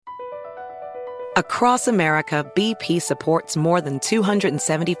Across America, BP supports more than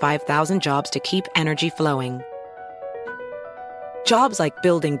 275,000 jobs to keep energy flowing. Jobs like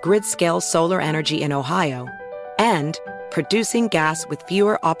building grid-scale solar energy in Ohio and producing gas with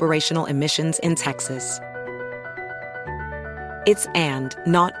fewer operational emissions in Texas. It's and,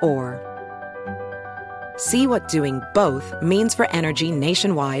 not or. See what doing both means for energy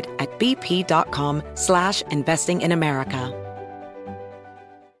nationwide at bp.com/investing in America.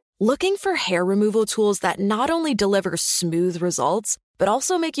 Looking for hair removal tools that not only deliver smooth results, but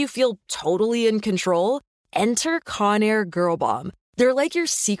also make you feel totally in control? Enter Conair Girl Bomb. They're like your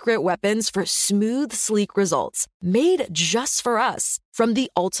secret weapons for smooth, sleek results. Made just for us. From the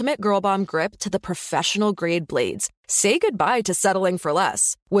ultimate Girl Bomb grip to the professional-grade blades, say goodbye to settling for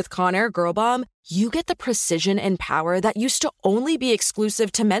less. With Conair Girl Bomb, you get the precision and power that used to only be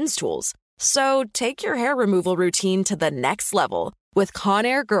exclusive to men's tools. So take your hair removal routine to the next level with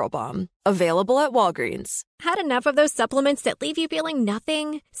Conair Girl Bomb. Available at Walgreens. Had enough of those supplements that leave you feeling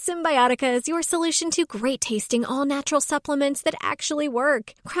nothing? Symbiotica is your solution to great-tasting, all-natural supplements that actually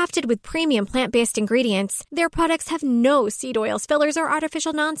work. Crafted with premium plant-based ingredients, their products have no seed oils, fillers, or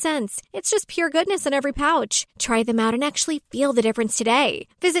artificial nonsense. It's just pure goodness in every pouch. Try them out and actually feel the difference today.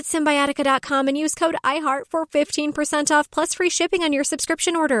 Visit Symbiotica.com and use code IHEART for 15% off plus free shipping on your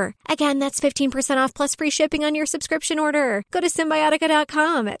subscription order. Again, that's 15% off plus free shipping on your subscription order. Go to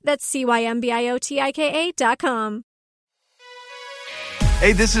Symbiotica.com. That's CYMBIOTIKA.com.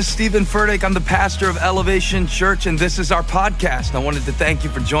 Hey, this is Stephen Furtick. I'm the pastor of Elevation Church, and this is our podcast. I wanted to thank you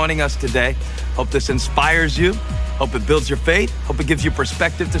for joining us today. Hope this inspires you. Hope it builds your faith. Hope it gives you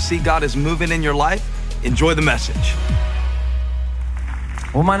perspective to see God is moving in your life. Enjoy the message.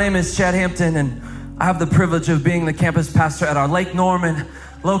 Well, my name is Chad Hampton, and I have the privilege of being the campus pastor at our Lake Norman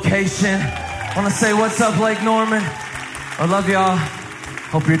location. I want to say what's up, Lake Norman. I love y'all.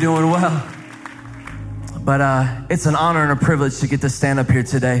 Hope you're doing well. But it's an honor and a privilege to get to stand up here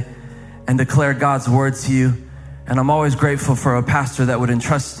today and declare God's word to you. And I'm always grateful for a pastor that would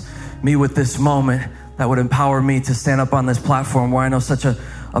entrust me with this moment, that would empower me to stand up on this platform where I know such a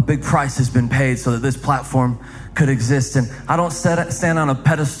big price has been paid so that this platform could exist. And I don't stand on a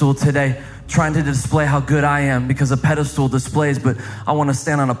pedestal today trying to display how good I am, because a pedestal displays, but I want to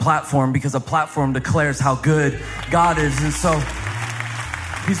stand on a platform because a platform declares how good God is. And so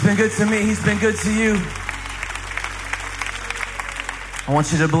he's been good to me. He's been good to you. I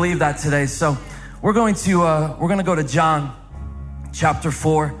want you to believe that today. So we're going to go to John chapter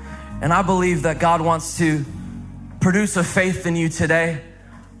 4. And I believe that God wants to produce a faith in you today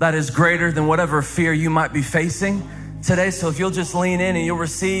that is greater than whatever fear you might be facing today. So if you'll just lean in and you'll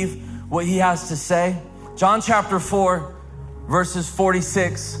receive what he has to say. John chapter 4, verses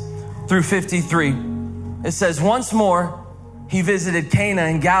 46 through 53. It says, once more, he visited Cana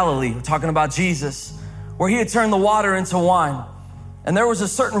in Galilee. We're talking about Jesus, where he had turned the water into wine. And there was a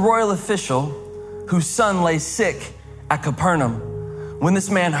certain royal official whose son lay sick at Capernaum. When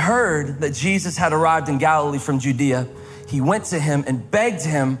this man heard that Jesus had arrived in Galilee from Judea, he went to him and begged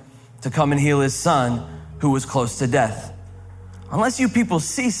him to come and heal his son, who was close to death. Unless you people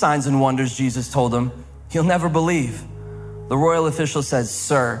see signs and wonders, Jesus told him, you'll never believe. The royal official said,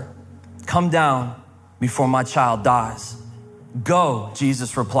 sir, come down before my child dies. Go,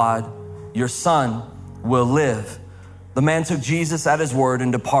 Jesus replied, your son will live. The man took Jesus at his word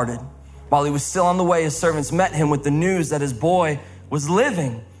and departed. While he was still on the way, his servants met him with the news that his boy was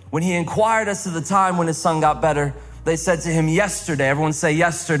living. When he inquired as to the time when his son got better, they said to him, yesterday. Everyone say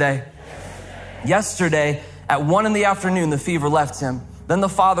yesterday. Yesterday at 1 p.m, the fever left him. Then the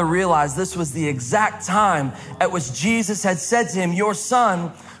father realized this was the exact time at which Jesus had said to him, your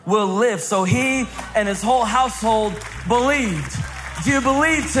son will live. So he and his whole household believed. Do you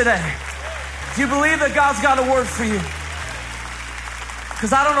believe today? Do you believe that God's got a word for you?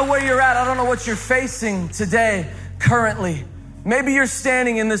 Because I don't know where you're at. I don't know what you're facing today, currently. Maybe you're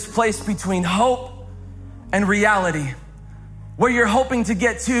standing in this place between hope and reality, where you're hoping to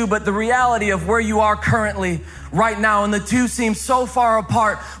get to, but the reality of where you are currently right now, and the two seem so far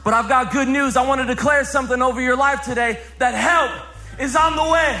apart. But I've got good news. I want to declare something over your life today, that help is on the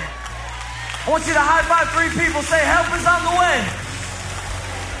way. I want you to high five 3 people. Say, help is on the way.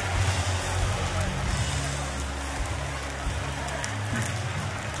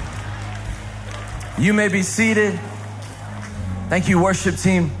 You may be seated. Thank you, worship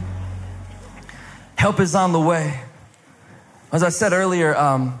team. Help is on the way. As I said earlier,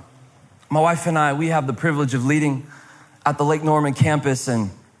 my wife and I, we have the privilege of leading at the Lake Norman campus.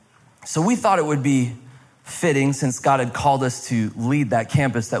 And so we thought it would be fitting, since God had called us to lead that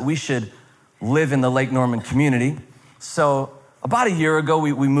campus, that we should live in the Lake Norman community. So About a year ago,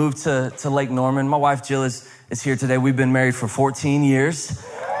 we moved to Lake Norman. My wife, Jill, is here today. We've been married for 14 years.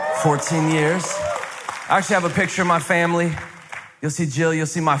 14 years. I actually have a picture of my family. You'll see Jill. You'll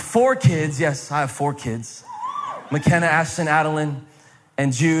see my 4 kids. Yes, I have 4 kids. McKenna, Ashton, Adeline,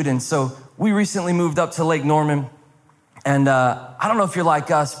 and Jude. And so we recently moved up to Lake Norman. And I don't know if you're like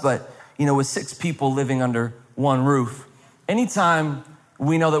us, but, with 6 people living under one roof, anytime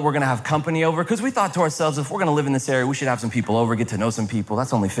we know that we're gonna have company over, because we thought to ourselves, if we're gonna live in this area, we should have some people over, get to know some people.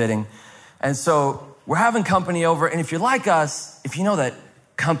 That's only fitting. And so we're having company over, and if you're like us, if you know that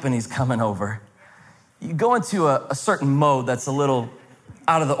company's coming over, you go into a certain mode that's a little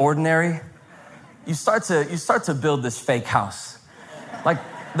out of the ordinary. You start to build this fake house. Like,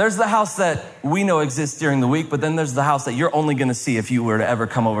 there's the house that we know exists during the week, but then there's the house that you're only gonna see if you were to ever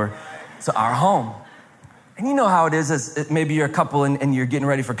come over to our home. And you know how it is, as maybe you're a couple and you're getting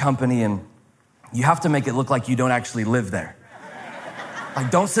ready for company and you have to make it look like you don't actually live there.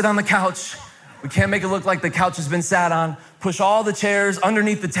 Like, don't sit on the couch. We can't make it look like the couch has been sat on. Push all the chairs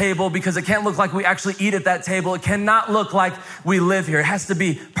underneath the table because it can't look like we actually eat at that table. It cannot look like we live here. It has to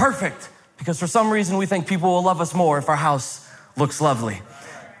be perfect because for some reason we think people will love us more if our house looks lovely.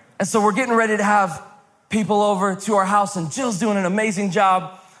 And so we're getting ready to have people over to our house, and Jill's doing an amazing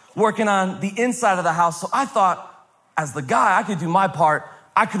job working on the inside of the house. So I thought, as the guy, I could do my part.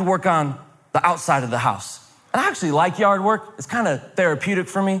 I could work on the outside of the house. And I actually like yard work. It's kind of therapeutic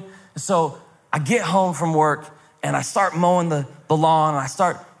for me. So I get home from work and I start mowing the lawn, and I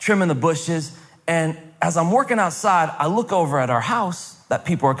start trimming the bushes. And as I'm working outside, I look over at our house that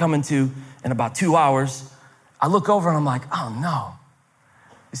people are coming to in about 2 hours. I look over and I'm like, oh no.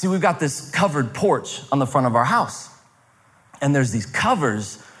 You see, we've got this covered porch on the front of our house. And there's these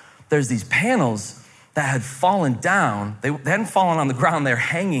covers, there's these panels that had fallen down. They hadn't fallen on the ground, they're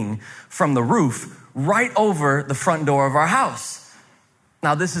hanging from the roof right over the front door of our house.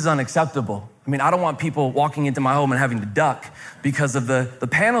 Now, this is unacceptable. I mean, I don't want people walking into my home and having to duck because of the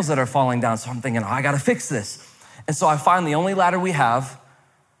panels that are falling down. So I'm thinking, I gotta fix this. And so I find the only ladder we have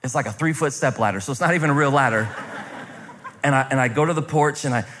is like a 3-foot step ladder. So it's not even a real ladder. And I go to the porch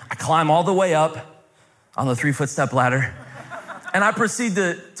and I climb all the way up on the 3-foot step ladder. And I proceed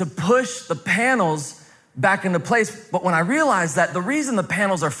to push the panels back into place. But when I realize that the reason the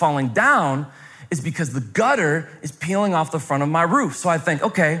panels are falling down is because the gutter is peeling off the front of my roof. So I think,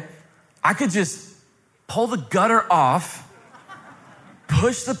 okay, I could just pull the gutter off,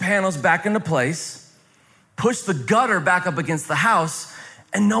 push the panels back into place, push the gutter back up against the house,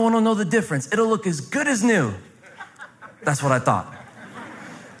 and no one will know the difference. It'll look as good as new. That's what I thought.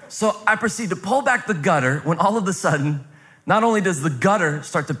 So I proceed to pull back the gutter when all of a sudden, not only does the gutter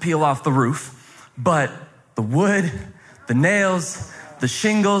start to peel off the roof, but the wood, the nails, the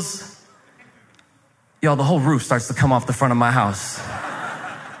shingles, the whole roof starts to come off the front of my house.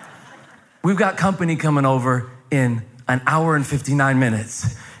 We've got company coming over in an hour and 59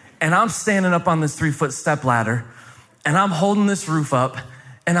 minutes. And I'm standing up on this 3-foot step ladder and I'm holding this roof up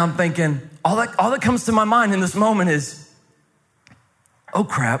and I'm thinking, all that comes to my mind in this moment is, oh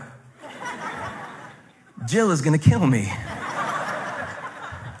crap, Jill is gonna kill me.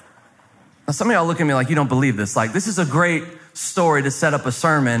 Now some of y'all look at me like you don't believe this. Like, this is a great story to set up a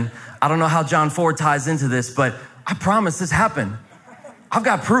sermon. I don't know how John 4 ties into this, but I promise this happened. I've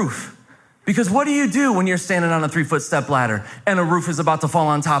got proof. Because what do you do when you're standing on a 3-foot step ladder and a roof is about to fall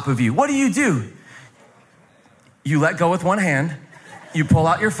on top of you? What do? You let go with one hand, you pull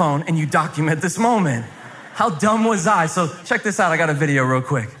out your phone, and you document this moment. How dumb was I? So check this out. I got a video real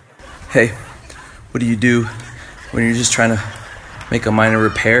quick. Hey, what do you do when you're just trying to make a minor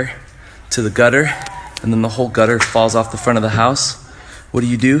repair to the gutter and then the whole gutter falls off the front of the house? What do?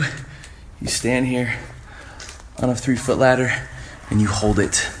 You stand here on a 3-foot ladder and you hold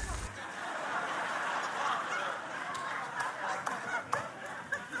it.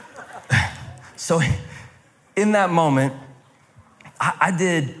 So in that moment, I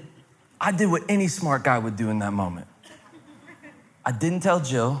did what any smart guy would do in that moment. I didn't tell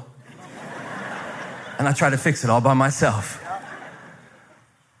Jill, and I tried to fix it all by myself.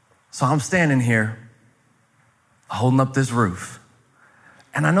 So I'm standing here, holding up this roof.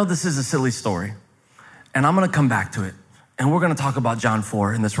 And I know this is a silly story, and I'm gonna come back to it. And we're gonna talk about John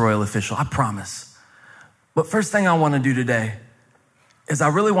 4 in this royal official, I promise. But first thing I wanna do today is I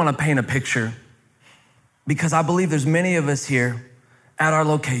really wanna paint a picture, because I believe there's many of us here at our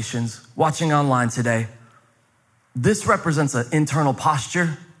locations, watching online today. This represents an internal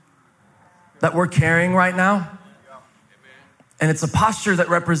posture that we're carrying right now. And it's a posture that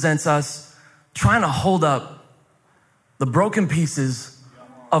represents us trying to hold up the broken pieces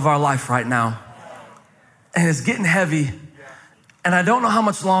of our life right now. And it's getting heavy, and I don't know how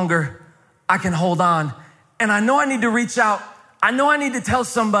much longer I can hold on. And I know I need to reach out. I know I need to tell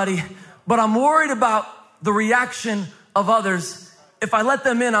somebody, but I'm worried about the reaction of others if I let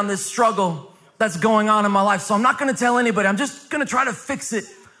them in on this struggle that's going on in my life. So I'm not gonna tell anybody. I'm just gonna try to fix it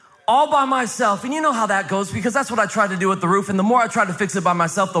all by myself. And you know how that goes, because that's what I tried to do with the roof. And the more I tried to fix it by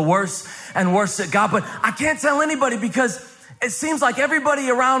myself, the worse and worse it got. But I can't tell anybody because it seems like everybody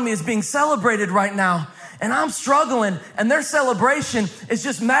around me is being celebrated right now. And I'm struggling, and their celebration is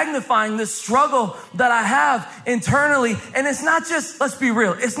just magnifying this struggle that I have internally. And it's not just, let's be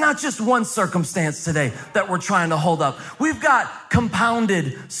real, it's not just one circumstance today that we're trying to hold up. We've got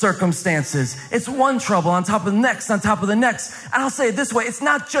compounded circumstances. It's one trouble on top of the next, on top of the next. And I'll say it this way, it's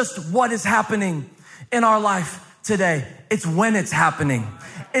not just what is happening in our life today, it's when it's happening.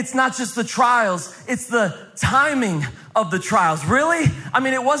 It's not just the trials, it's the timing of the trials. Really? I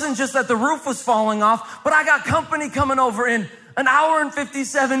mean, it wasn't just that the roof was falling off, but I got company coming over in an hour and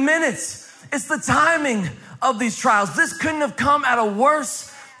 57 minutes. It's the timing of these trials. This couldn't have come at a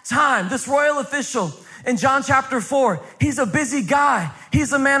worse time. This royal official in John chapter 4, he's a busy guy.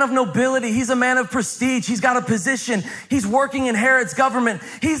 He's a man of nobility. He's a man of prestige. He's got a position. He's working in Herod's government.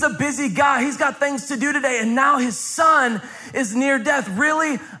 He's a busy guy. He's got things to do today. And now his son is near death.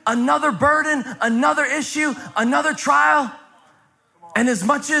 Really? Another burden, another issue, another trial. And as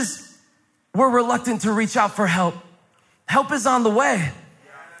much as we're reluctant to reach out for help, help is on the way.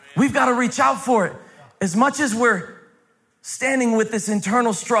 We've got to reach out for it. As much as we're standing with this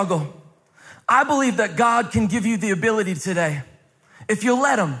internal struggle, I believe that God can give you the ability today. If you'll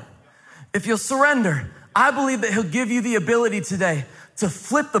let him, if you'll surrender, I believe that he'll give you the ability today to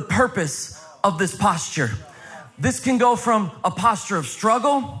flip the purpose of this posture. This can go from a posture of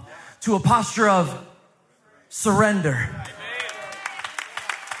struggle to a posture of surrender.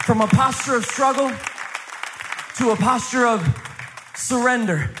 From a posture of struggle to a posture of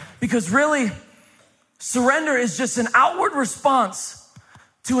surrender. Because really, surrender is just an outward response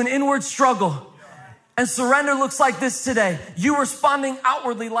to an inward struggle. And surrender looks like this today. You responding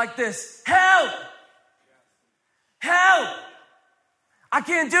outwardly like this. Help! Help! I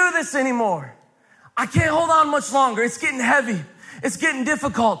can't do this anymore. I can't hold on much longer. It's getting heavy. It's getting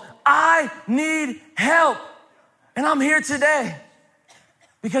difficult. I need help. And I'm here today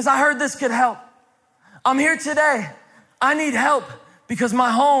because I heard this could help. I'm here today. I need help because my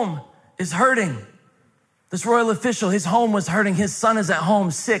home is hurting. This royal official, his home was hurting. His son is at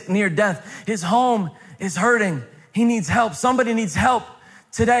home, sick, near death. His home is hurting. He needs help. Somebody needs help.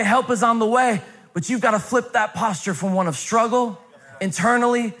 Today, help is on the way, but you've got to flip that posture from one of struggle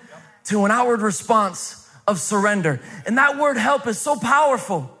internally to an outward response of surrender. And that word help is so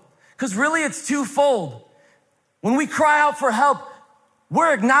powerful because really it's twofold. When we cry out for help,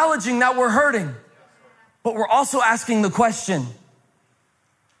 we're acknowledging that we're hurting, but we're also asking the question,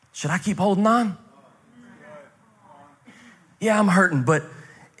 should I keep holding on? Yeah, I'm hurting, but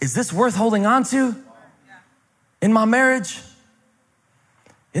is this worth holding on to? In my marriage?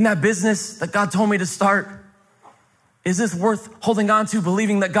 In that business that God told me to start? Is this worth holding on to,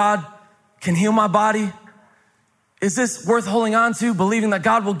 believing that God can heal my body? Is this worth holding on to, believing that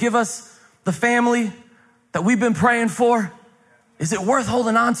God will give us the family that we've been praying for? Is it worth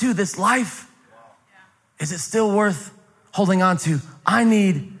holding on to this life? Is it still worth holding on to? I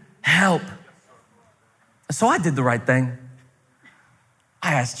need help. So I did the right thing.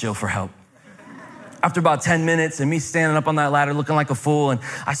 I asked Jill for help. After about 10 minutes and me standing up on that ladder looking like a fool, and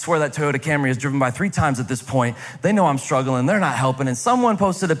I swear that Toyota Camry is driven by 3 times at this point. They know I'm struggling. They're not helping. And someone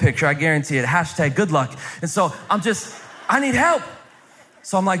posted a picture, I guarantee it, hashtag good luck. And so I need help.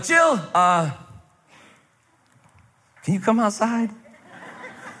 So I'm like, Jill, can you come outside?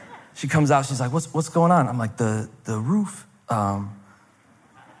 She comes out, she's like, what's going on? I'm like, the roof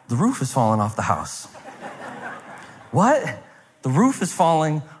is falling off the house. What? The roof is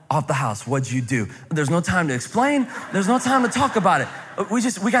falling off the house. What'd you do? There's no time to explain. There's no time to talk about it.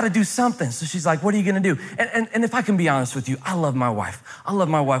 We got to do something. So she's like, what are you going to do? And if I can be honest with you, I love my wife. I love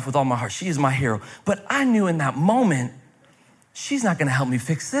my wife with all my heart. She is my hero. But I knew in that moment, she's not going to help me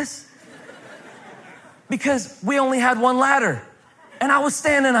fix this because we only had one ladder and I was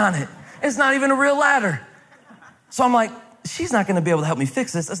standing on it. It's not even a real ladder. So I'm like, she's not going to be able to help me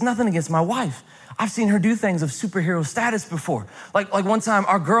fix this. It's nothing against my wife. I've seen her do things of superhero status before. Like one time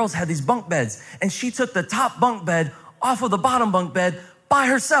our girls had these bunk beds and she took the top bunk bed off of the bottom bunk bed by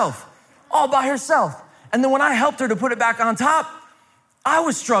herself, all by herself. And then when I helped her to put it back on top, I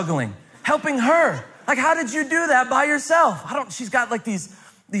was struggling, helping her. Like, how did you do that by yourself? She's got like these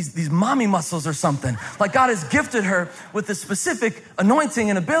mommy muscles or something. Like God has gifted her with a specific anointing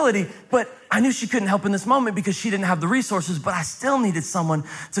and ability, but I knew she couldn't help in this moment because she didn't have the resources, but I still needed someone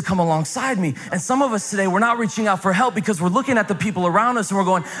to come alongside me. And some of us today, we're not reaching out for help because we're looking at the people around us and we're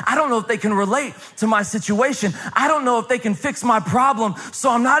going, I don't know if they can relate to my situation. I don't know if they can fix my problem. So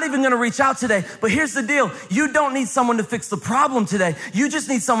I'm not even going to reach out today. But here's the deal. You don't need someone to fix the problem today. You just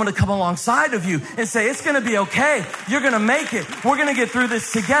need someone to come alongside of you and say, it's going to be okay. You're going to make it. We're going to get through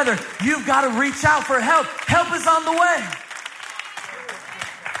this together. You've got to reach out for help. Help is on the way.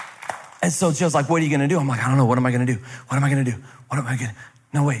 And so Jill's like, what are you going to do? I'm like, I don't know. What am I going to do? What am I going to do? What am I going to?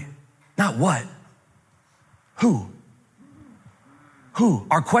 No, wait. Not what. Who? Who?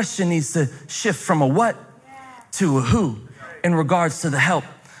 Our question needs to shift from a what to a who in regards to the help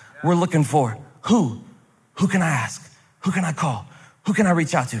we're looking for. Who? Who can I ask? Who can I call? Who can I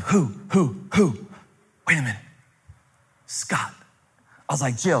reach out to? Who? Wait a minute. Scott. I was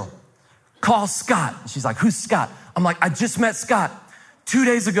like, Jill, call Scott. She's like, who's Scott? I'm like, I just met Scott 2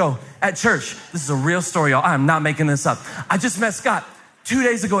 days ago at church. This is a real story, y'all. I am not making this up. I just met Scott 2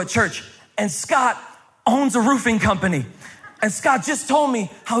 days ago at church, and Scott owns a roofing company. And Scott just told me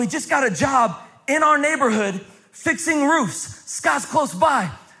how he just got a job in our neighborhood fixing roofs. Scott's close by.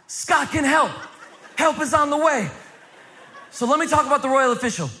 Scott can help. Help is on the way. So let me talk about the royal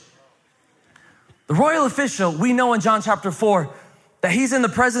official. The royal official, we know in John chapter 4 that he's in the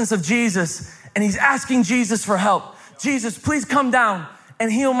presence of Jesus and he's asking Jesus for help. Jesus, please come down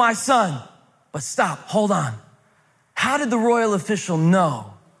and heal my son. But stop, hold on. How did the royal official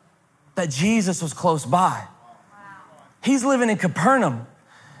know that Jesus was close by? He's living in Capernaum.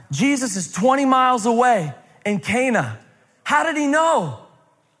 Jesus is 20 miles away in Cana. How did he know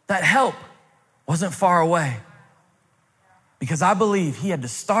that help wasn't far away? Because I believe he had to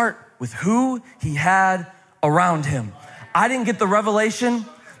start with who he had around him. I didn't get the revelation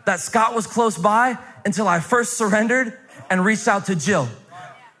that Scott was close by until I first surrendered and reached out to Jill.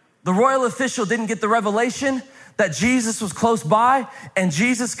 The royal official didn't get the revelation that Jesus was close by and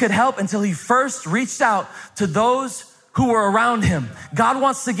Jesus could help until he first reached out to those who were around him. God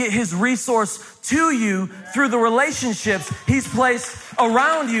wants to get his resource to you through the relationships he's placed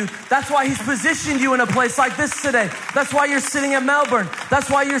around you. That's why he's positioned you in a place like this today. That's why you're sitting at Melbourne. That's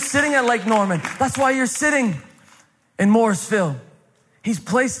why you're sitting at Lake Norman. That's why you're sitting in Morrisville. He's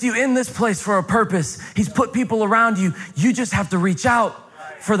placed you in this place for a purpose. He's put people around you. You just have to reach out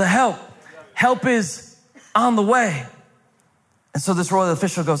for the help. Help is on the way. And so this royal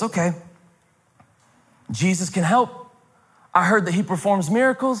official goes, okay, Jesus can help. I heard that he performs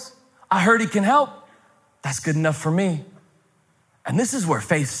miracles. I heard he can help. That's good enough for me. And this is where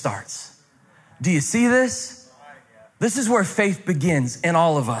faith starts. Do you see this? This is where faith begins in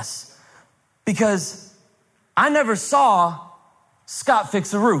all of us. Because I never saw Scott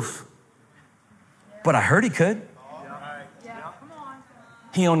fix a roof, but I heard he could.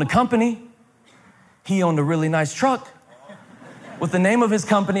 He owned a company. He owned a really nice truck with the name of his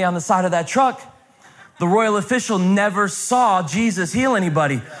company on the side of that truck. The royal official never saw Jesus heal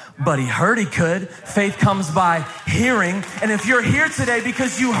anybody, but he heard he could. Faith comes by hearing. And if you're here today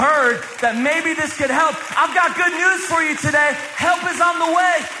because you heard that maybe this could help, I've got good news for you today. Help is on the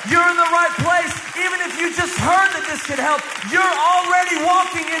way. You're in the right place. Even if you just heard that this could help, you're already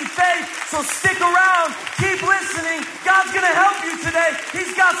walking in faith. So stick around. Keep listening. God's going to help you today. He's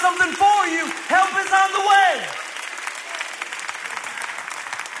got something for you. Help is on the way.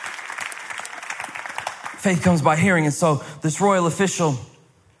 Faith comes by hearing. And so this royal official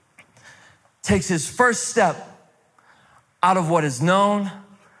takes his first step out of what is known,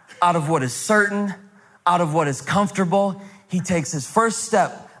 out of what is certain, out of what is comfortable. He takes his first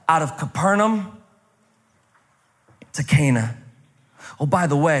step out of Capernaum to Cana. Oh, by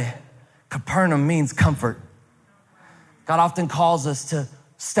the way, Capernaum means comfort. God often calls us to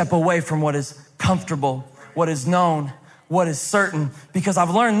step away from what is comfortable, what is known, what is certain, because I've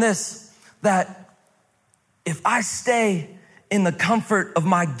learned this, that if I stay in the comfort of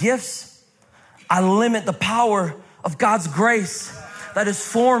my gifts, I limit the power of God's grace that is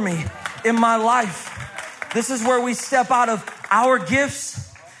for me in my life. This is where we step out of our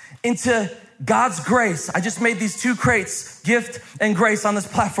gifts into God's grace. I just made these two crates, gift and grace, on this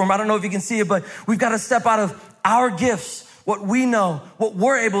platform. I don't know if you can see it, but we've got to step out of our gifts, what we know, what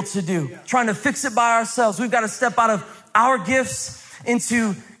we're able to do, trying to fix it by ourselves. We've got to step out of our gifts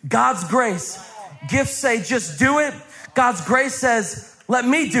into God's grace. Gifts say, just do it. God's grace says, let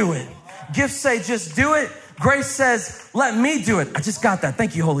me do it. Gifts say, just do it. Grace says, let me do it. I just got that.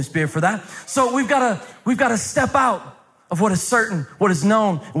 Thank you, Holy Spirit, for that. So we've got to step out of what is certain, what is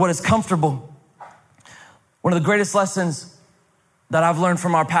known, what is comfortable. One of the greatest lessons that I've learned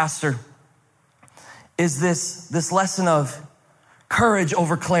from our pastor is this lesson of courage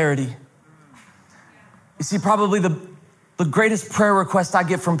over clarity. You see, probably the greatest prayer request I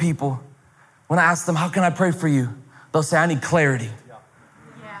get from people when I ask them, how can I pray for you? They'll say, I need clarity.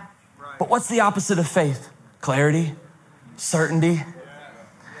 Yeah. But what's the opposite of faith? Clarity, certainty.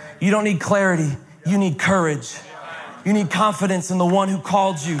 You don't need clarity. You need courage. You need confidence in the one who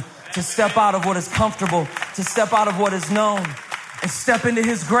called you to step out of what is comfortable, to step out of what is known, and step into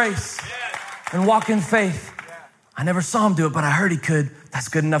his grace and walk in faith. I never saw him do it, but I heard he could. That's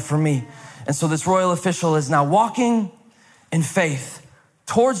good enough for me. And so this royal official is now walking in faith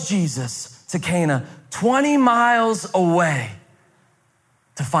towards Jesus to Cana, 20 miles away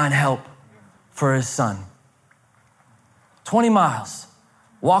to find help for his son. 20 miles,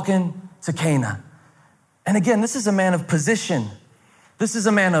 walking to Cana. And again, this is a man of position. This is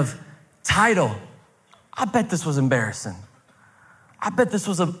a man of title. I bet this was embarrassing. I bet this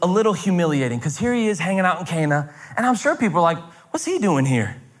was a little humiliating because here he is hanging out in Cana, and I'm sure people are like, what's he doing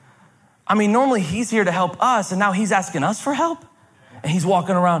here? I mean, normally he's here to help us, and now he's asking us for help? And he's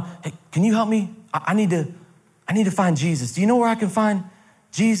walking around, hey, can you help me? I need to find Jesus. Do you know where I can find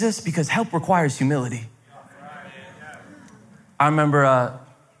Jesus? Because help requires humility. I remember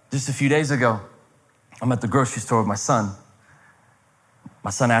just a few days ago, I'm at the grocery store with my son.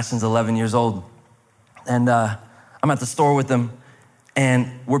 My son Ashton's 11 years old. And I'm at the store with him,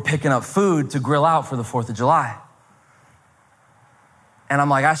 and we're picking up food to grill out for the 4th of July. And I'm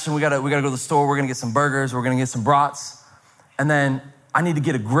like, Ashton, we gotta go to the store. We're gonna get some burgers. We're gonna get some brats. And then I need to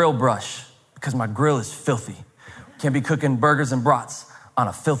get a grill brush because my grill is filthy. Can't be cooking burgers and brats on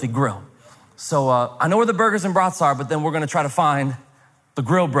a filthy grill. So I know where the burgers and brats are, but then we're gonna try to find the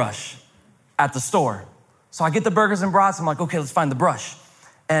grill brush at the store. So I get the burgers and brats. I'm like, okay, let's find the brush.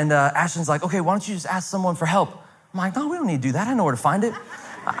 And Ashton's like, okay, why don't you just ask someone for help? I'm like, no, we don't need to do that. I know where to find it.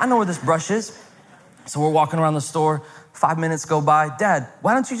 I know where this brush is. So we're walking around the store. 5 minutes go by. Dad,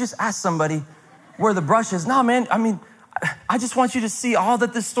 why don't you just ask somebody where the brush is? No, man, I just want you to see all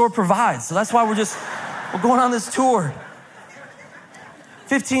that this store provides. So that's why we're going on this tour.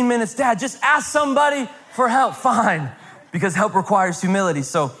 15 minutes, Dad, just ask somebody for help. Fine, because help requires humility.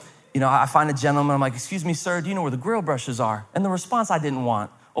 So, I find a gentleman. I'm like, excuse me, sir, do you know where the grill brushes are? And the response I didn't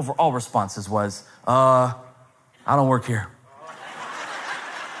want, over all responses, was, I don't work here.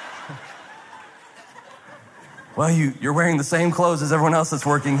 Well, you're wearing the same clothes as everyone else that's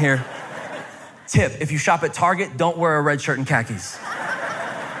working here. Tip, if you shop at Target, don't wear a red shirt and khakis.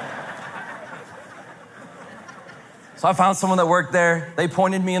 So I found someone that worked there. They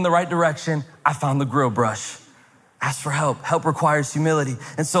pointed me in the right direction. I found the grill brush. Ask for help. Help requires humility.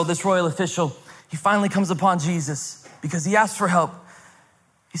 And so this royal official, he finally comes upon Jesus because he asks for help.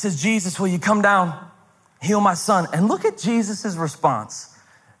 He says, Jesus, will you come down, heal my son? And look at Jesus' response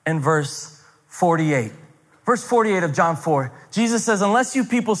in verse 48. Verse 48 of John 4, Jesus says, unless you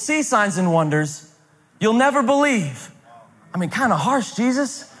people see signs and wonders, you'll never believe. I mean, kind of harsh,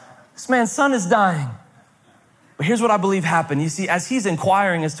 Jesus. This man's son is dying. But here's what I believe happened. You see, as he's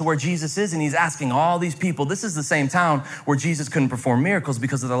inquiring as to where Jesus is and he's asking all these people, this is the same town where Jesus couldn't perform miracles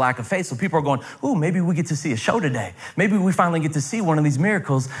because of their lack of faith. So people are going, ooh, maybe we get to see a show today. Maybe we finally get to see one of these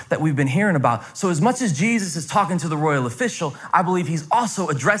miracles that we've been hearing about. So as much as Jesus is talking to the royal official, I believe he's also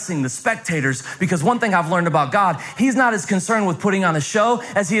addressing the spectators, because one thing I've learned about God, he's not as concerned with putting on a show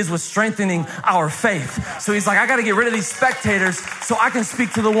as he is with strengthening our faith. So he's like, I got to get rid of these spectators so I can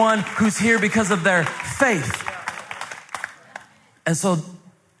speak to the one who's here because of their faith. And so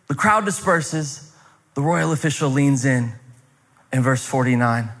the crowd disperses. The royal official leans in verse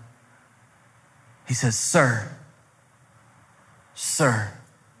 49. He says, Sir,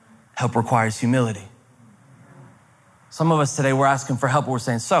 help requires humility. Some of us today, we're asking for help. We're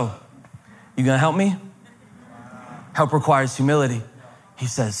saying, so, you gonna help me? Help requires humility. He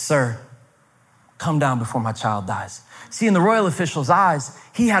says, sir, come down before my child dies. See, in the royal official's eyes,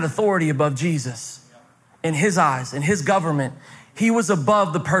 he had authority above Jesus. In his eyes, in his government, he was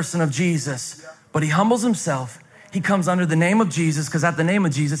above the person of Jesus, but he humbles himself. He comes under the name of Jesus, because at the name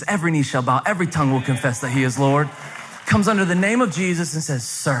of Jesus, every knee shall bow, every tongue will confess that he is Lord. Comes under the name of Jesus and says,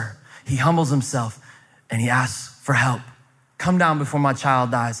 sir. He humbles himself and he asks for help. Come down before my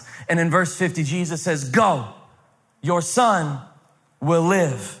child dies. And in verse 50, Jesus says, go, your son will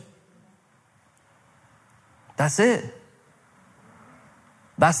live. That's it.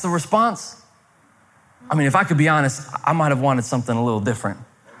 That's the response. I mean, if I could be honest, I might have wanted something a little different.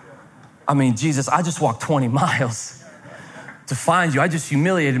 I mean, Jesus, I just walked 20 miles to find you. I just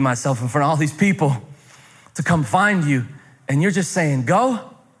humiliated myself in front of all these people to come find you. And you're just saying, go?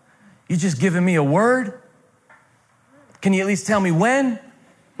 You just giving me a word? Can you at least tell me when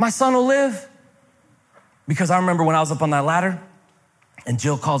my son will live? Because I remember when I was up on that ladder and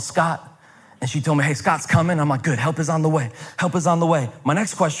Jill called Scott And she told me, hey, Scott's coming. I'm like, good, help is on the way. Help is on the way. My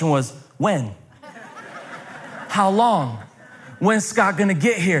next question was, when? How long? When's Scott gonna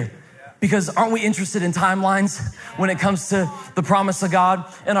get here? Because aren't we interested in timelines when it comes to the promise of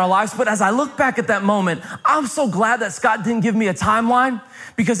God in our lives? But as I look back at that moment, I'm so glad that Scott didn't give me a timeline,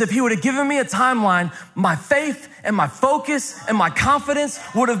 because if he would have given me a timeline, my faith and my focus and my confidence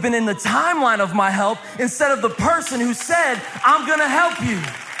would have been in the timeline of my help instead of the person who said, I'm gonna help you.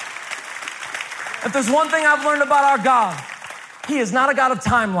 If there's one thing I've learned about our God, he is not a God of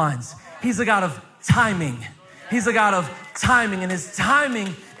timelines. He's a God of timing. He's a God of timing, and his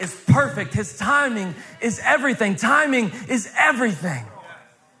timing is perfect. His timing is everything. Timing is everything.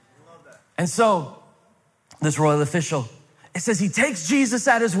 And so this royal official, it says he takes Jesus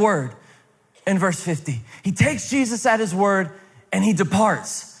at his word in verse 50. He takes Jesus at his word and he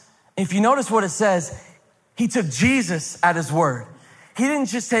departs. If you notice what it says, he took Jesus at his word. He didn't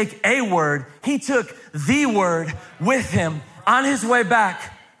just take a word, he took the word with him on his way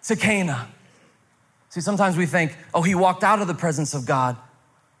back to Cana. See, sometimes we think, oh, he walked out of the presence of God.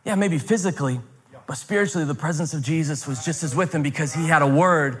 Yeah, maybe physically, but spiritually, the presence of Jesus was just as with him because he had a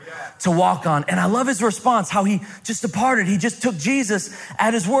word to walk on. And I love his response, how he just departed. He just took Jesus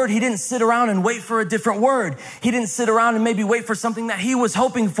at his word. He didn't sit around and wait for a different word. He didn't sit around and maybe wait for something that he was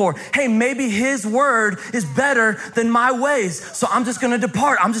hoping for. Hey, maybe his word is better than my ways. So I'm just going to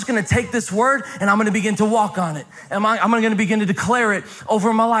depart. I'm just going to take this word and I'm going to begin to walk on it. And I'm going to begin to declare it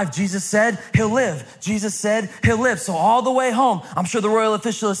over my life. Jesus said he'll live. Jesus said he'll live. So all the way home, I'm sure the royal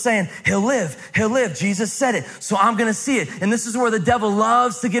official is saying he'll live. He'll live. Jesus said it, so I'm going to see it. And this is where the devil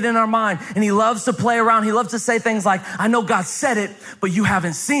loves to get in our mind, and he loves to play around. He loves to say things like, I know God said it, but you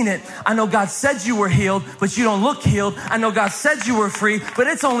haven't seen it. I know God said you were healed, but you don't look healed. I know God said you were free, but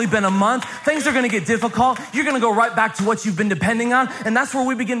it's only been a month. Things are going to get difficult. You're going to go right back to what you've been depending on. And that's where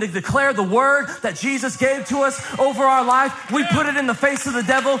we begin to declare the word that Jesus gave to us over our life. We put it in the face of the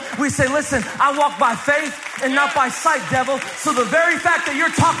devil. We say, listen, I walk by faith and not by sight, devil. So the very fact that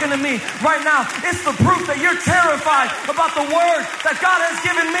you're talking to me right now, it's the proof that you're terrified about the word that God has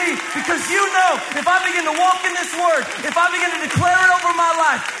given me, because you know if I begin to walk in this word, if I begin to declare it over my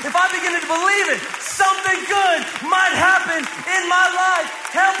life, if I begin to believe it, something good might happen in my life.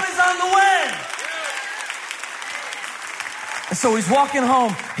 Help is on the way. And so he's walking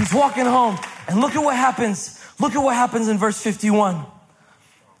home. He's walking home. And look at what happens. Look at what happens in verse 51.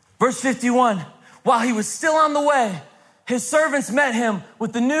 Verse 51, while he was still on the way, his servants met him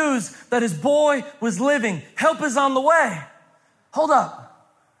with the news that his boy was living. Help is on the way. Hold up.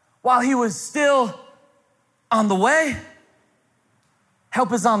 While he was still on the way,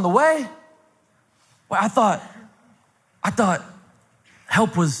 help is on the way. Well, I thought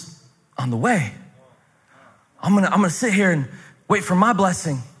help was on the way. I'm gonna sit here and wait for my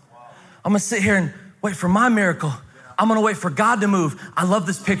blessing. I'm gonna sit here and wait for my miracle. I'm gonna wait for God to move. I love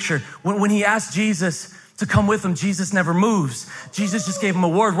this picture. When he asked Jesus to come with him, Jesus never moves. Jesus just gave him a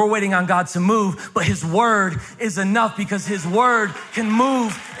word. We're waiting on God to move, but his word is enough, because his word can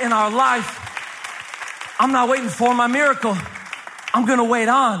move in our life. I'm not waiting for my miracle. I'm gonna wait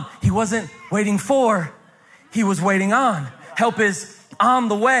on. He wasn't waiting for, he was waiting on. Help is on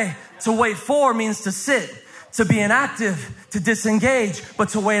the way. To wait for means to sit, to be inactive, to disengage, but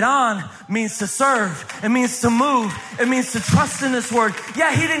to wait on means to serve. It means to move. It means to trust in this word.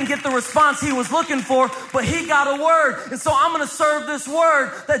 Yeah, he didn't get the response he was looking for, but he got a word. And so I'm going to serve this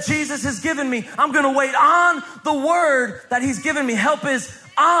word that Jesus has given me. I'm going to wait on the word that he's given me. Help is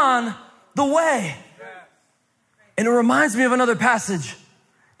on the way. And it reminds me of another passage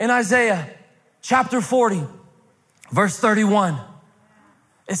in Isaiah chapter 40, verse 31.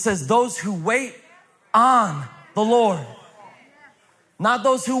 It says, those who wait on the Lord, not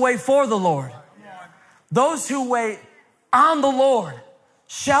those who wait for the Lord. Those who wait on the Lord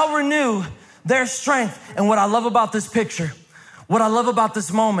shall renew their strength. And what I love about this picture, what I love about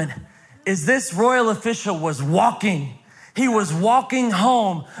this moment, is this royal official was walking. He was walking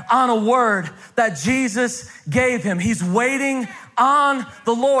home on a word that Jesus gave him. He's waiting on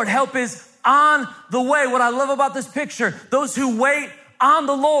the Lord. Help is on the way. What I love about this picture, those who wait on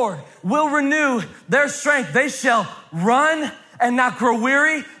the Lord will renew their strength. They shall run and not grow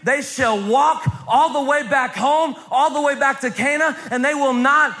weary. They shall walk all the way back home, all the way back to Cana, and they will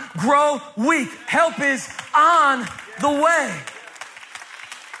not grow weak. Help is on the way.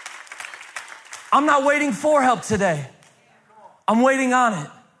 I'm not waiting for help today. I'm waiting on it.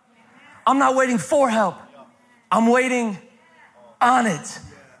 I'm not waiting for help. I'm waiting on it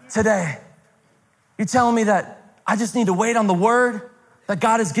today. You're telling me that I just need to wait on the word that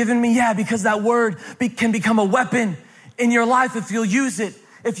God has given me? Yeah, because that word can become a weapon in your life if you'll use it,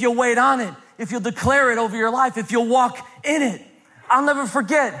 if you'll wait on it, if you'll declare it over your life, if you'll walk in it. I'll never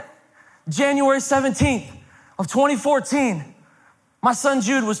forget January 17th of 2014. My son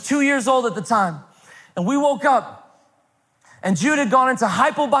Jude was 2 years old at the time. And we woke up and Jude had gone into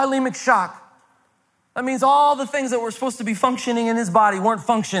hypovolemic shock. That means all the things that were supposed to be functioning in his body weren't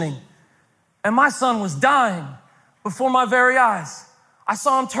functioning. And my son was dying before my very eyes. I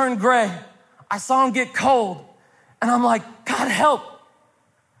saw him turn gray. I saw him get cold. And I'm like, God help.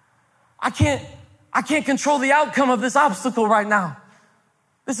 I can't control the outcome of this obstacle right now.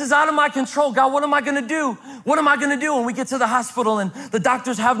 This is out of my control. God, what am I going to do? What am I going to do? When we get to the hospital and the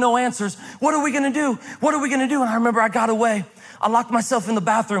doctors have no answers, what are we going to do? What are we going to do? And I remember I got away. I locked myself in the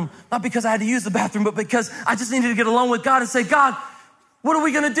bathroom, not because I had to use the bathroom, but because I just needed to get alone with God and say, God, what are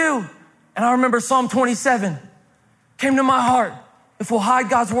we going to do? And I remember Psalm 27 came to my heart. If we'll hide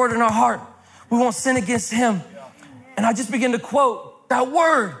God's word in our heart, we won't sin against him. And I just began to quote that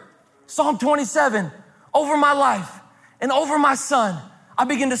word, Psalm 27, over my life and over my son. I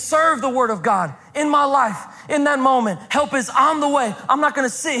begin to serve the word of God in my life in that moment. Help is on the way. I'm not going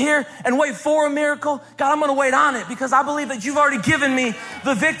to sit here and wait for a miracle. God, I'm going to wait on it because I believe that you've already given me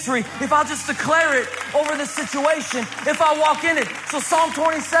the victory. If I'll just declare it over this situation, if I walk in it. So Psalm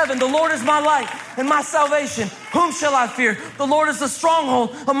 27, the Lord is my light and my salvation. Whom shall I fear? The Lord is the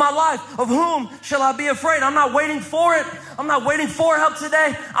stronghold of my life. Of whom shall I be afraid? I'm not waiting for it. I'm not waiting for help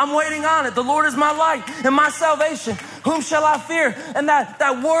today. I'm waiting on it. The Lord is my light and my salvation. Whom shall I fear? And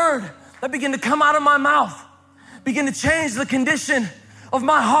that word that began to come out of my mouth began to change the condition of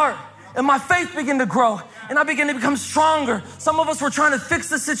my heart, and my faith began to grow, and I began to become stronger. Some of us were trying to fix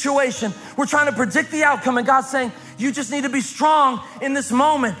the situation. We're trying to predict the outcome, and God's saying, you just need to be strong in this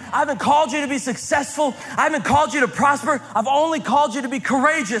moment. I haven't called you to be successful. I haven't called you to prosper. I've only called you to be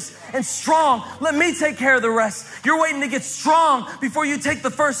courageous and strong. Let me take care of the rest. You're waiting to get strong before you take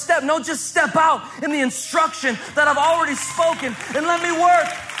the first step. No, just step out in the instruction that I've already spoken and let me work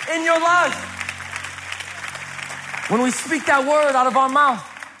in your life. When we speak that word out of our mouth,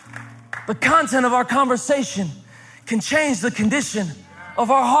 the content of our conversation can change the condition of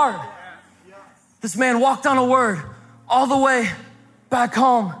our heart. This man walked on a word all the way back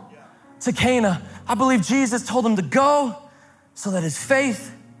home to Cana. I believe Jesus told him to go so that his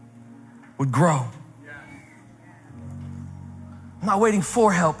faith would grow. I'm not waiting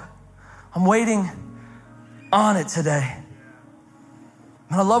for help. I'm waiting on it today.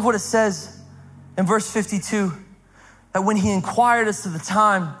 And I love what it says in verse 52, that when he inquired as to the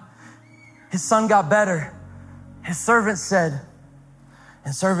time his son got better, his servant said,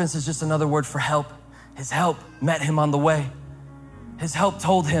 and servants is just another word for help. His help met him on the way. His help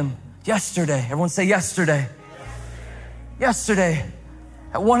told him yesterday. Everyone say yesterday. Yesterday,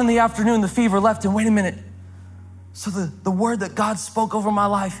 at 1 PM, the fever left him. Wait a minute. So the word that God spoke over my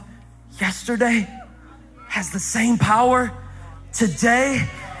life yesterday has the same power today.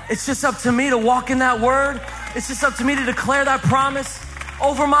 It's just up to me to walk in that word. It's just up to me to declare that promise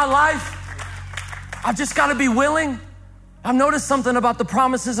over my life. I've just got to be willing. I've noticed something about the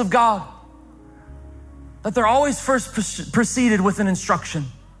promises of God, that they're always first preceded with an instruction.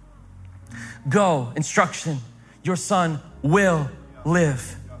 Go, instruction. Your son will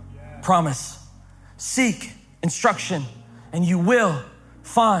live. Promise. Seek, instruction, and you will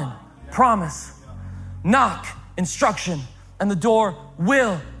find. Promise. Knock, instruction, and the door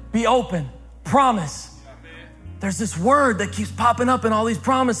will be open. Promise. There's this word that keeps popping up in all these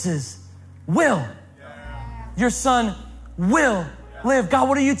promises. Will. Your son will live. God,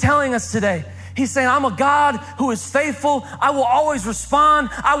 what are you telling us today? He's saying, I'm a God who is faithful. I will always respond.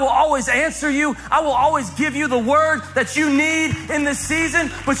 I will always answer you. I will always give you the word that you need in this season.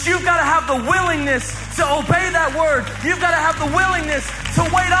 But you've got to have the willingness to obey that word. You've got to have the willingness to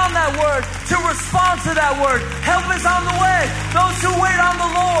wait on that word, to respond to that word. Help is on the way. Those who wait on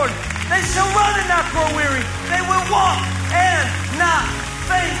the Lord, they shall run and not grow weary. They will walk and not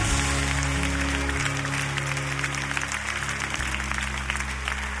faint.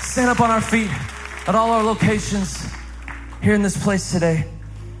 Stand up on our feet at all our locations here in this place today.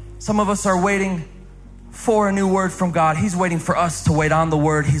 Some of us are waiting for a new word from God. He's waiting for us to wait on the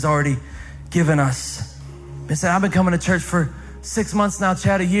word He's already given us. I've been coming to church for 6 months now,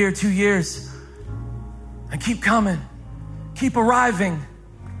 Chad, a year, 2 years. I keep coming, keep arriving.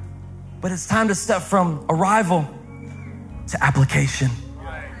 But it's time to step from arrival to application.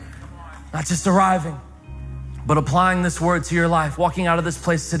 Not just arriving, but applying this word to your life, walking out of this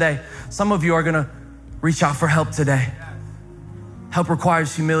place today. Some of you are gonna reach out for help today. Help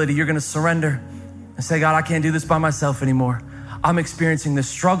requires humility. You're gonna surrender and say, God, I can't do this by myself anymore. I'm experiencing this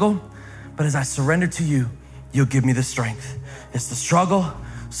struggle, but as I surrender to you, you'll give me the strength. It's the struggle,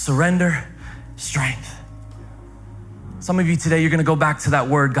 surrender, strength. Some of you today, you're gonna go back to that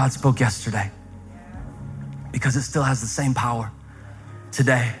word God spoke yesterday because it still has the same power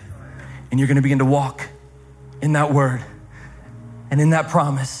today. And you're gonna begin to walk in that word and in that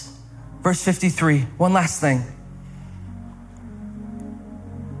promise. Verse 53, one last thing.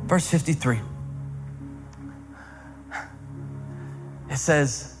 Verse 53. It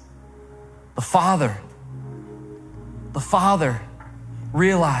says, the Father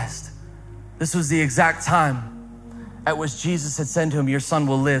realized this was the exact time at which Jesus had said to him, your son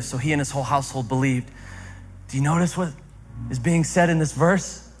will live. So he and his whole household believed. Do you notice what is being said in this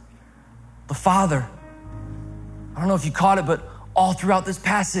verse? The Father, I don't know if you caught it, but all throughout this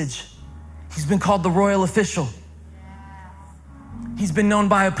passage, he's been called the royal official. He's been known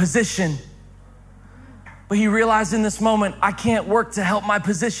by a position, but he realized in this moment, I can't work to help my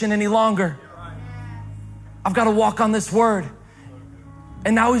position any longer. I've got to walk on this word.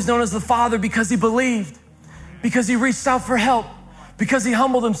 And now he's known as the Father because he believed, because he reached out for help, because he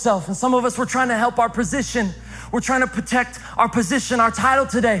humbled himself. And some of us, we're trying to help our position. We're trying to protect our position, our title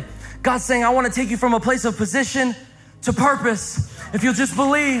today. God's saying, I want to take you from a place of position to purpose. If you'll just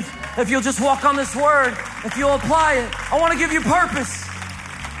believe, if you'll just walk on this word, if you'll apply it, I want to give you purpose.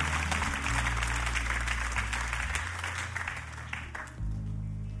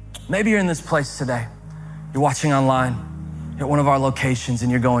 Maybe you're in this place today. You're watching online. You're at one of our locations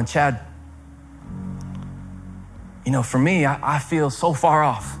and you're going, Chad, you know, for me, I feel so far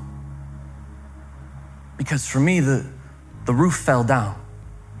off. Because for me, the roof fell down.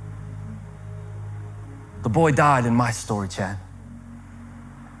 The boy died in my story, Chad.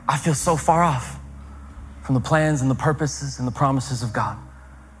 I feel so far off from the plans and the purposes and the promises of God.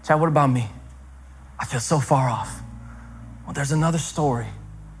 Chad, what about me? I feel so far off. Well, there's another story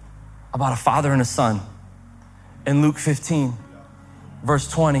about a father and a son. In Luke 15, verse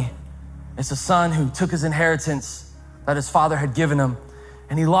 20, it's a son who took his inheritance that his father had given him,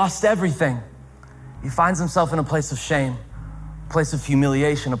 and he lost everything. He finds himself in a place of shame, a place of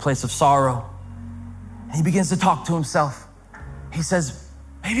humiliation, a place of sorrow. And he begins to talk to himself. He says,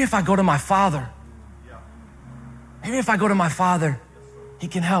 maybe if I go to my father, he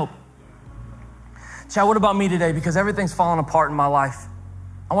can help. Chad, what about me today? Because everything's falling apart in my life.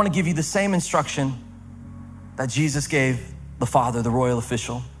 I want to give you the same instruction that Jesus gave the Father, the royal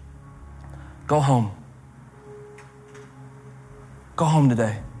official. Go home. Go home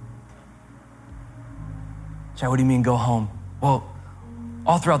today. Chad, what do you mean go home? Well,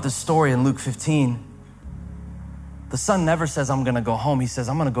 all throughout this story in Luke 15, the son never says, I'm gonna go home. He says,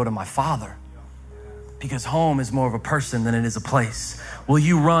 I'm gonna go to my Father. Because home is more of a person than it is a place. Will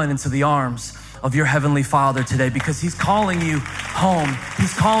you run into the arms of your heavenly Father today? Because he's calling you home.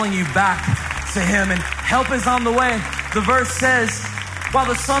 He's calling you back to him, and help is on the way. The verse says, while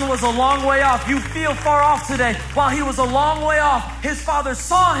the son was a long way off, you feel far off today. While he was a long way off, his father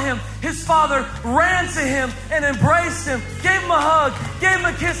saw him. His father ran to him and embraced him, gave him a hug, gave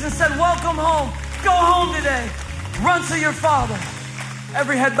him a kiss and said, welcome home. Go home today. Run to your Father.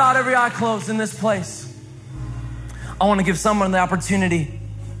 Every head bowed, every eye closed in this place. I want to give someone the opportunity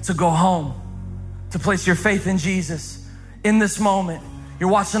to go home, to place your faith in Jesus in this moment. You're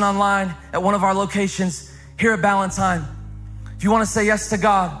watching online at one of our locations here at Ballantyne. If you want to say yes to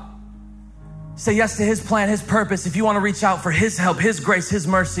God, say yes to his plan, his purpose, if you want to reach out for his help, his grace, his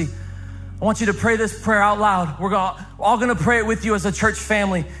mercy, I want you to pray this prayer out loud. We're all going to pray it with you as a church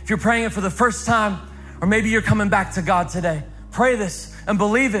family. If you're praying it for the first time, or maybe you're coming back to God today, pray this and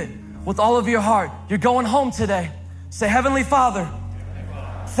believe it with all of your heart. You're going home today. Say, Heavenly Father,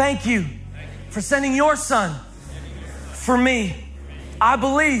 thank you for sending your son for me. I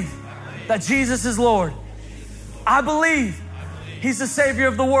believe that Jesus is Lord. I believe he's the Savior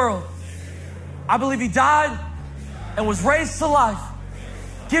of the world. I believe he died and was raised to life,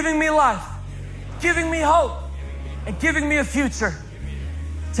 giving me life, giving me hope, and giving me a future.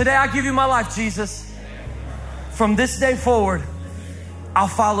 Today I give you my life, Jesus. From this day forward, I'll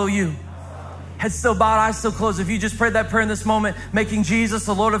follow you. Head still bowed, eyes still closed. If you just prayed that prayer in this moment, making Jesus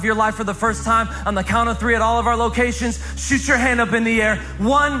the Lord of your life for the first time, on the count of 3 at all of our locations, shoot your hand up in the air.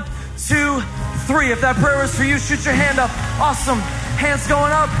 1, 2, 3. If that prayer was for you, shoot your hand up. Awesome. Hands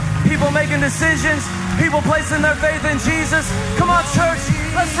going up. People making decisions. People placing their faith in Jesus. Come on, church.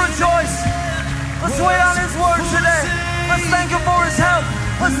 Let's rejoice. Let's wait on his word today. Let's thank him for his help.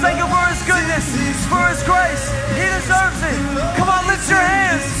 Let's thank him for his goodness, for his grace. He deserves it. Come on, lift your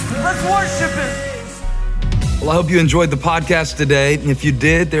hands. Let's worship him. Well, I hope you enjoyed the podcast today. And if you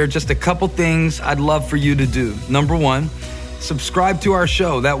did, there are just a couple things I'd love for you to do. Number 1, subscribe to our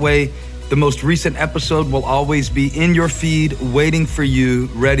show. That way The most recent episode will always be in your feed, waiting for you,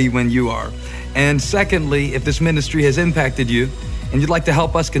 ready when you are. And secondly, if this ministry has impacted you and you'd like to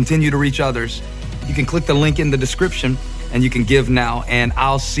help us continue to reach others, you can click the link in the description and you can give now. And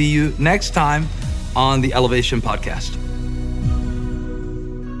I'll see you next time on the Elevation Podcast.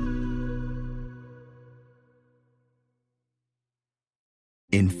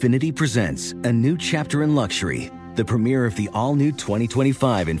 Infiniti presents a new chapter in luxury, the premiere of the all-new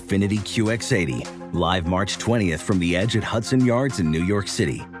 2025 Infiniti QX80, live March 20th from the Edge at Hudson Yards in New York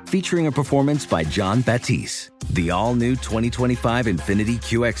City, featuring a performance by Jon Batiste. The all-new 2025 Infiniti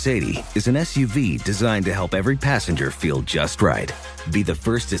QX80 is an SUV designed to help every passenger feel just right. Be the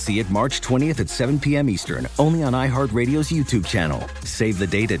first to see it March 20th at 7 p.m. Eastern, only on iHeartRadio's YouTube channel. Save the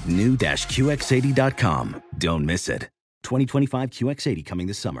date at new-QX80.com. Don't miss it. 2025 QX80 coming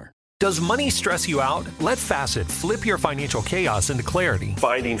this summer. Does money stress you out? Let Facet flip your financial chaos into clarity.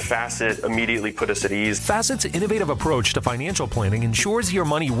 Finding Facet immediately put us at ease. Facet's innovative approach to financial planning ensures your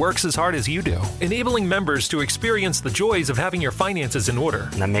money works as hard as you do, enabling members to experience the joys of having your finances in order.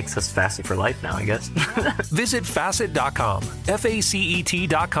 And that makes us Facet for life now, I guess. Visit Facet.com,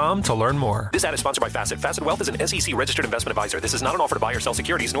 FACET.com to learn more. This ad is sponsored by Facet. Facet Wealth is an SEC registered investment advisor. This is not an offer to buy or sell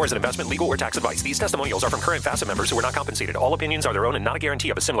securities, nor is it investment, legal, or tax advice. These testimonials are from current Facet members who are not compensated. All opinions are their own and not a guarantee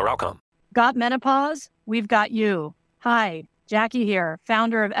of a similar outcome. Got menopause? We've got you. Hi, Jackie here,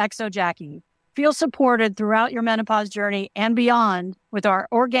 founder of Exo Jackie. Feel supported throughout your menopause journey and beyond with our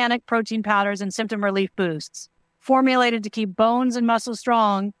organic protein powders and symptom relief boosts. Formulated to keep bones and muscles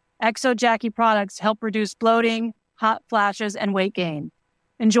strong, Exo Jackie products help reduce bloating, hot flashes, and weight gain.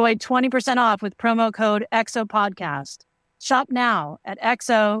 Enjoy 20% off with promo code EXOPODCAST. Shop now at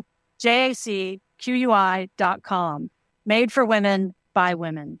exojacqui.com. Made for women by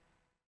women.